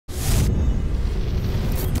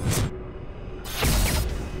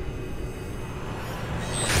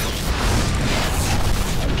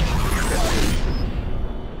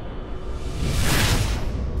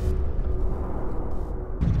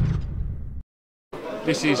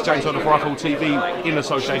This is James on the Rifle TV in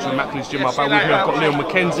association with McKENZIE Gym. With me, I've got Leon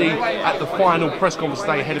McKenzie at the final press conference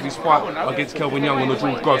today ahead of his fight against Kelvin Young on the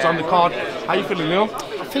George Groves undercard. How you feeling, Leon?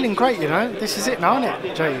 I'm feeling great, you know. This is it now, isn't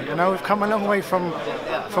it, Jay? You know, we've come a long way from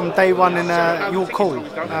day one in your call.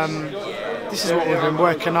 This is what we've been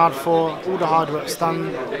working hard for. All the hard work's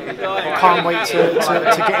done. Can't wait to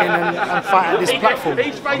get in and fight at this platform.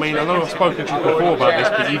 I mean, I know I've spoken to you before about this,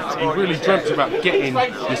 but you've really dreamt about getting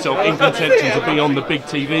yourself in contention to be on the big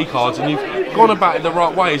TV cards, and you've gone about it the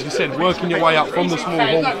right way, as you said, working your way up from the small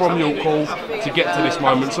hall, from your call, to get to this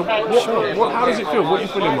moment. So how does it feel? What are you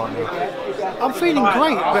feeling right now? I'm feeling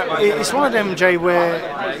great, but it's one of them, Jay, where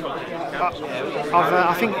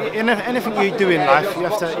I think in anything you do in life, you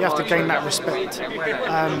have to gain that respect,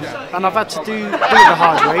 and I've had to do it the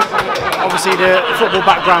hard way. Obviously, the football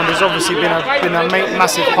background has obviously been a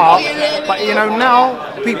massive part, but you know, now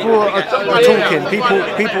people are talking.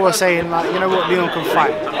 People are saying, like, you know what, Leon can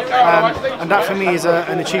fight, and that for me is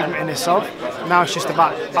an achievement in itself. Now it's just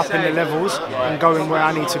about upping the levels and going where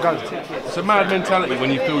I need to go. It's a mad mentality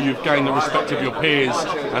when you feel you've gained the respect of your peers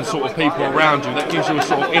and sort of people around you. That gives you a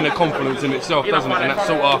sort of inner confidence in itself, doesn't it? And that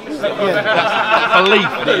sort of that belief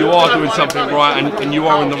that you are doing something right and you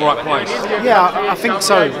are in the right place. Yeah, I think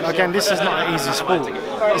so. Again, this is not an easy sport.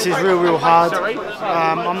 This is real hard.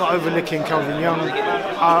 I'm not overlooking Kelvin Young.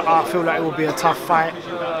 I feel like it will be a tough fight,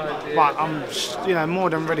 but I'm, you know, more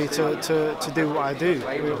than ready to do what I do.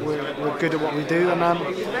 We're good at what we do,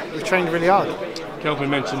 and we've trained really hard. Kelvin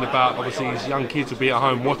mentioned about, obviously, his young kids will be at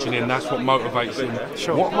home watching him. That's what motivates him.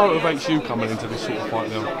 Sure. What motivates you coming into this sort of fight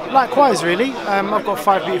now? Likewise, really. I've got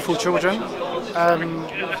 5 beautiful children.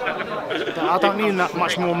 I don't need that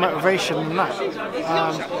much more motivation than that.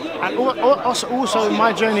 And also,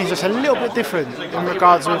 my journey is just a little bit different in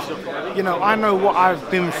regards with, you know, I know what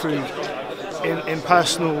I've been through in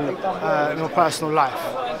my personal life,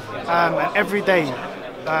 and every day,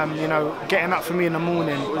 you know, getting up for me in the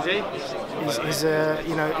morning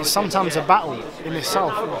is sometimes a battle in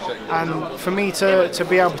itself, and for me to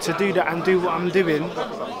be able to do that and do what I'm doing,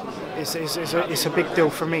 it's a big deal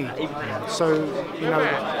for me. So, you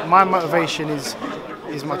know, my motivation is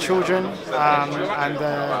my children, and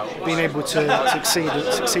being able to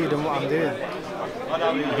succeed in what I'm doing.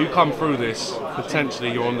 If you come through this,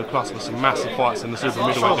 potentially you're on the cusp of some massive fights in the super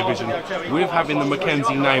middleweight division. With having the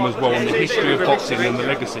McKenzie name as well and the history of boxing and the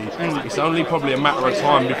legacy, it's only probably a matter of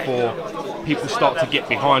time before people start to get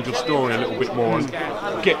behind your story a little bit more and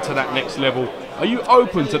get to that next level. Are you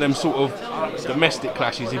open to them sort of domestic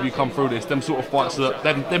clashes if you come through this, them sort of fights,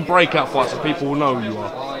 them breakout fights that people will know who you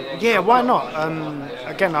are? Yeah, why not?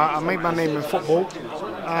 Again, I made my name in football,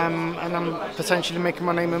 and I'm potentially making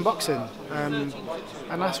my name in boxing, and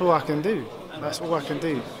that's all I can do. That's all I can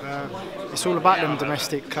do. It's all about them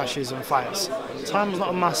domestic clashes and fights. Time's not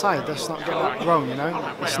on my side. Let's not get that wrong, you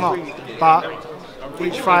know. It's not. But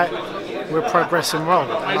each fight, we're progressing well.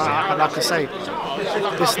 And like I say,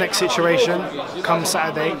 this next situation comes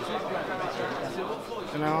Saturday,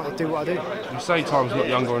 and I'll do what I do. You say time's not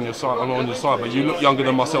younger on your side, but you look younger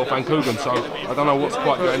than myself and Coogan, so I don't know what's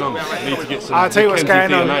quite going on. You need to get some. I'll tell you what's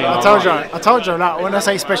going on. DNA I told you that when I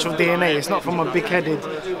say special DNA, it's not from a big-headed,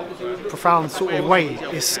 profound sort of way.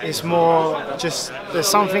 It's more just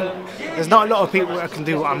there's not a lot of people that can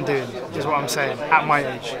do what I'm doing, is what I'm saying, at my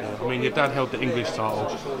age. I mean, your dad held the English title,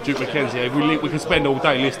 Duke McKenzie. We can spend all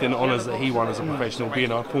day listing the honours that he won as a professional,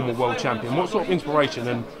 being a former world champion. What sort of inspiration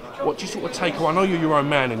and what do you sort of take away? I know you're your own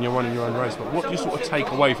man and you're running your own race, but what do you sort of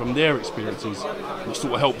take away from their experiences which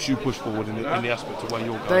sort of helps you push forward in the aspect of where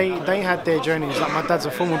you're going? They had their journeys. Like, my dad's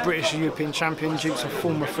a former British European champion, Duke's a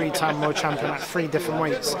former 3-time world champion at 3 different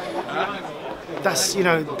weights. That's, you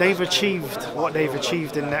know, they've achieved what they've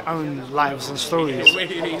achieved in their own lives and stories.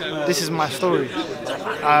 This is my story.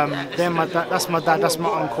 They're my dad, that's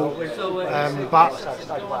my uncle. But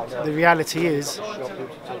the reality is,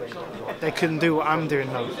 they couldn't do what I'm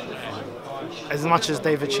doing now, as much as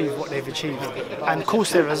they've achieved what they've achieved. And of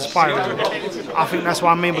course they're aspiring. I think that's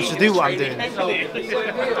why I'm able to do what I'm doing.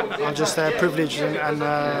 I'm just privileged and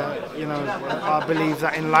you know, I believe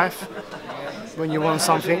that in life, when you want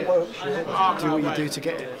something, do what you do to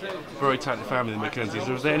get it. Very talented family, the McKenzies.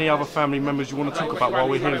 Is there any other family members you want to talk about while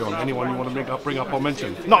we're here on? Anyone you want to bring up or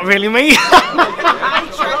mention? Not really me.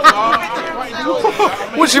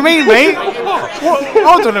 What do you mean, mate?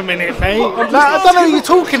 Hold on a minute, mate. I don't know what you're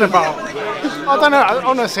talking about. I don't know.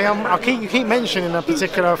 Honestly, you keep mentioning a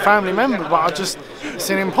particular family member, but it's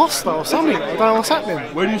an imposter or something. I don't know what's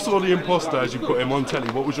happening. When you saw the imposter as you put him on telly,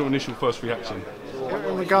 what was your initial first reaction?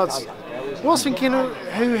 In regards, I was thinking,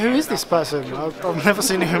 who is this person? I've never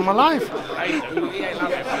seen him in my life.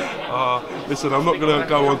 Listen, I'm not going to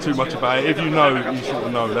go on too much about it. If you know, you sort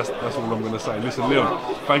of know. That's all I'm going to say. Listen,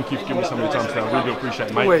 Leon, thank you for giving me some of your time today. I really do appreciate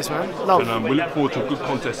it, mate. Always, man. Love. And we look forward to a good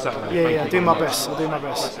contest Saturday. Yeah, do my best. I'll do my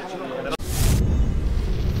best.